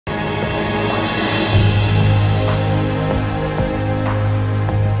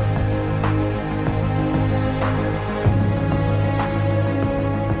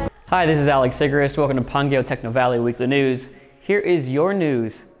Hi, this is Alex Sigrist. Welcome to Pangyo Technovalley Weekly News. Here is your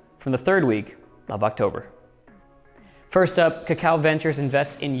news from the third week of October. First up, Kakao Ventures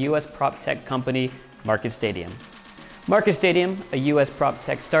invests in U.S. prop tech company Market Stadium. Market Stadium, a U.S. prop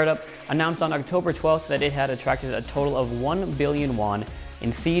tech startup, announced on October 12th that it had attracted a total of 1 billion won in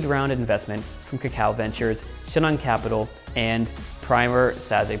seed round investment from Kakao Ventures, Shinhan Capital, and Primer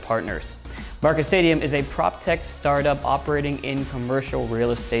Saze Partners. Market Stadium is a prop tech startup operating in commercial real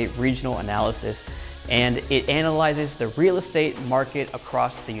estate regional analysis, and it analyzes the real estate market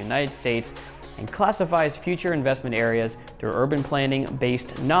across the United States and classifies future investment areas through urban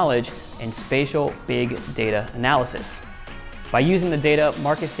planning-based knowledge and spatial big data analysis. By using the data,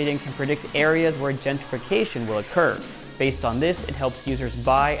 Market Stadium can predict areas where gentrification will occur. Based on this, it helps users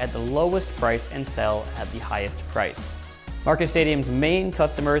buy at the lowest price and sell at the highest price. Market Stadium's main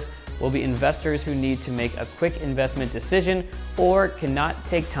customers will be investors who need to make a quick investment decision or cannot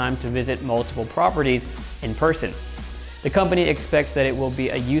take time to visit multiple properties in person. The company expects that it will be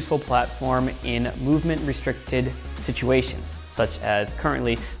a useful platform in movement-restricted situations, such as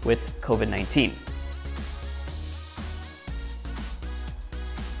currently with COVID-19.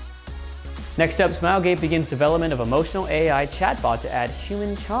 Next up, Smilegate begins development of emotional AI chatbot to add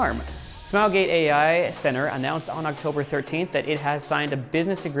human charm. Smilegate AI Center announced on October 13th that it has signed a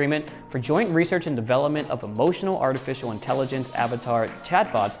business agreement for joint research and development of emotional artificial intelligence avatar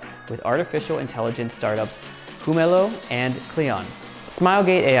chatbots with artificial intelligence startups Humelo and Cleon.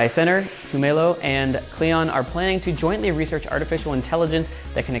 Smilegate AI Center, Humelo, and Cleon are planning to jointly research artificial intelligence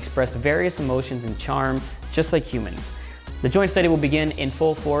that can express various emotions and charm just like humans. The joint study will begin in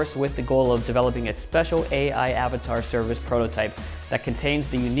full force with the goal of developing a special AI avatar service prototype that contains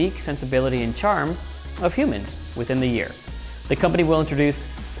the unique sensibility and charm of humans within the year. The company will introduce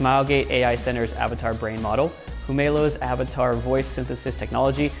Smilegate AI Center's avatar brain model, Humelo's avatar voice synthesis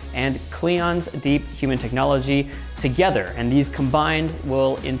technology, and Cleon's deep human technology together, and these combined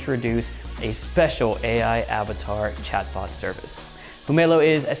will introduce a special AI avatar chatbot service. Humelo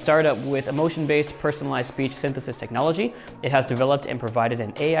is a startup with emotion-based personalized speech synthesis technology. It has developed and provided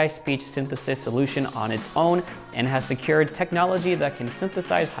an AI speech synthesis solution on its own and has secured technology that can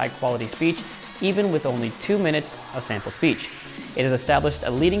synthesize high-quality speech even with only 2 minutes of sample speech. It has established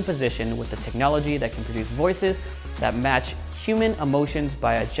a leading position with the technology that can produce voices that match human emotions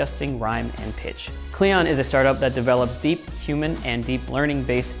by adjusting rhyme and pitch. Cleon is a startup that develops deep human and deep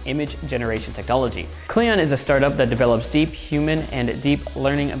learning-based image generation technology. Cleon is a startup that develops deep human and deep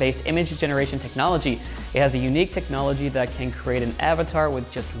learning-based image generation technology. It has a unique technology that can create an avatar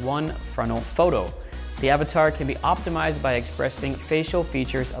with just one frontal photo. The avatar can be optimized by expressing facial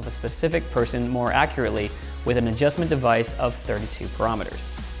features of a specific person more accurately with an adjustment device of 32 parameters.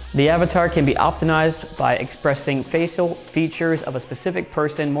 The avatar can be optimized by expressing facial features of a specific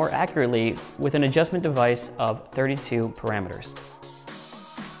person more accurately with an adjustment device of 32 parameters.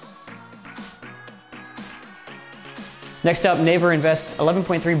 Next up, Naver invests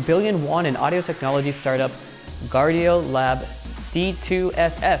 11.3 billion won in audio technology startup Gardiolab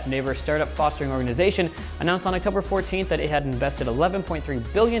D2SF. Naver's startup fostering organization announced on October 14th that it had invested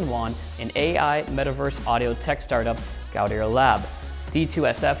 11.3 billion won in AI metaverse audio tech startup Gardiolab.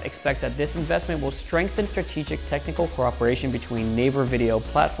 D2SF expects that this investment will strengthen strategic technical cooperation between Naver Video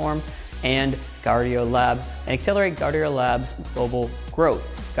Platform and Gardiolab and accelerate Gardiolab's global growth.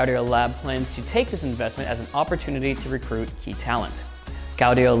 Gardiolab plans to take this investment as an opportunity to recruit key talent.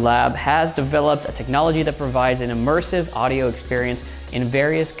 Gardiolab has developed a technology that provides an immersive audio experience in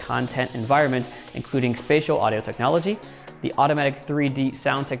various content environments, including spatial audio technology, the automatic 3D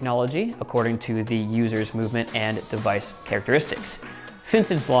sound technology, according to the user's movement and device characteristics.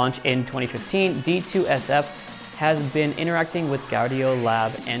 Since its launch in 2015, D2SF has been interacting with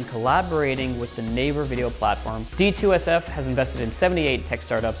Gardiolab and collaborating with the Naver Video Platform. D2SF has invested in 78 tech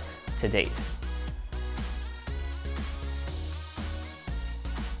startups to date.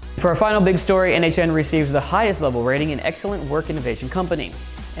 For our final big story, NHN receives the highest level rating in Excellent Work Innovation Company.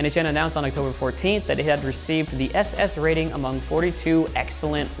 NHN announced on October 14th that it had received the SS rating among 42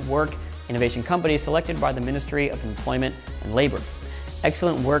 excellent work innovation companies selected by the Ministry of Employment and Labor.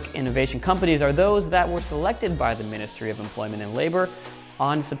 Excellent work innovation companies are those that were selected by the Ministry of Employment and Labor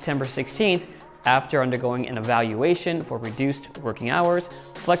on September 16th after undergoing an evaluation for reduced working hours,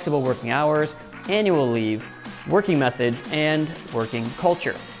 flexible working hours, annual leave, working methods, and working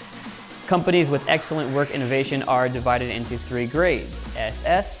culture. Companies with excellent work innovation are divided into 3 grades,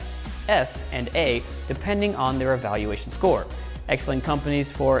 SS, S, and A, depending on their evaluation score. Excellent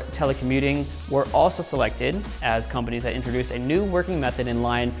companies for telecommuting were also selected as companies that introduced a new working method in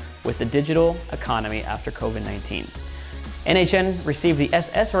line with the digital economy after COVID-19. NHN received the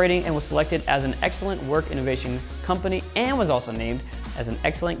SS rating and was selected as an excellent work innovation company and was also named as an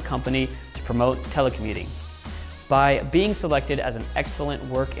excellent company to promote telecommuting. By being selected as an excellent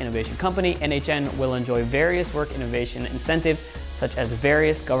work innovation company, NHN will enjoy various work innovation incentives such as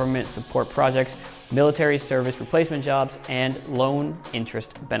various government support projects, military service replacement jobs, and loan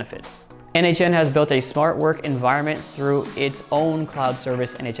interest benefits. NHN has built a smart work environment through its own cloud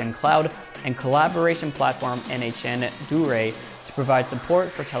service, NHN Cloud, and collaboration platform, NHN Dure, to provide support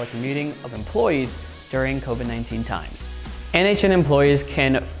for telecommuting of employees during COVID-19 times. NHN employees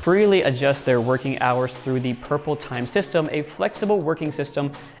can freely adjust their working hours through the Purple Time system, a flexible working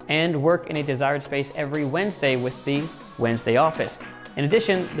system, and work in a desired space every Wednesday with the Wednesday office. In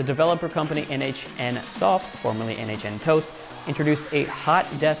addition, the developer company NHN Soft, formerly NHN Toast, introduced a hot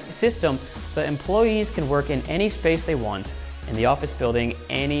desk system so that employees can work in any space they want in the office building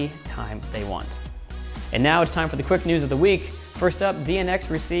any time they want. And now it's time for the quick news of the week. First up, DNX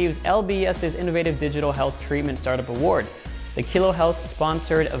receives LBS's Innovative Digital Health Treatment Startup Award. The Kilo Health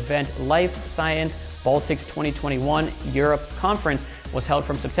sponsored event Life Science Baltics 2021 Europe Conference was held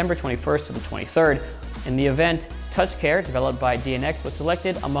from September 21st to the 23rd. In the event, TouchCare, developed by DNX, was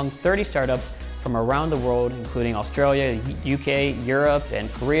selected among 30 startups from around the world, including Australia, UK, Europe,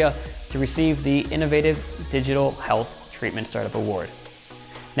 and Korea, to receive the Innovative Digital Health Treatment Startup Award.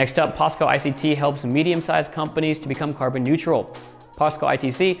 Next up, POSCO ICT helps medium-sized companies to become carbon neutral. POSCO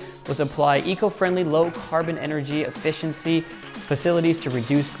ITC will supply eco-friendly, low-carbon energy efficiency facilities to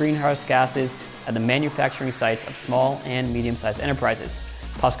reduce greenhouse gases at the manufacturing sites of small and medium-sized enterprises.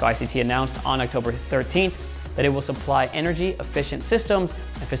 POSCO ICT announced on October 13th that it will supply energy-efficient systems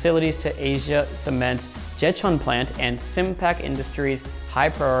and facilities to Asia Cement's Jecheon plant and Simpak Industries'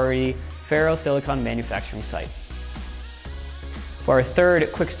 high-priority ferrosilicon manufacturing site. For our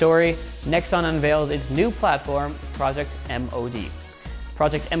third quick story, Nexon unveils its new platform, Project MOD.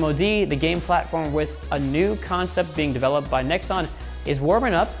 Project MOD, the game platform with a new concept being developed by Nexon, is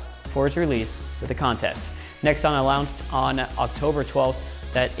warming up for its release with a contest. Nexon announced on October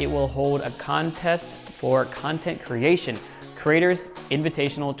 12th that it will hold a contest for content creation, Creators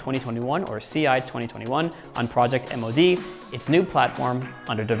Invitational 2021 or CI 2021 on Project MOD, its new platform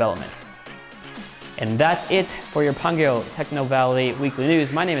under development. And that's it for your Pangyo Technovalley Weekly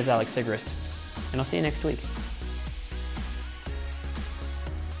News. My name is Alex Sigrist, and I'll see you next week.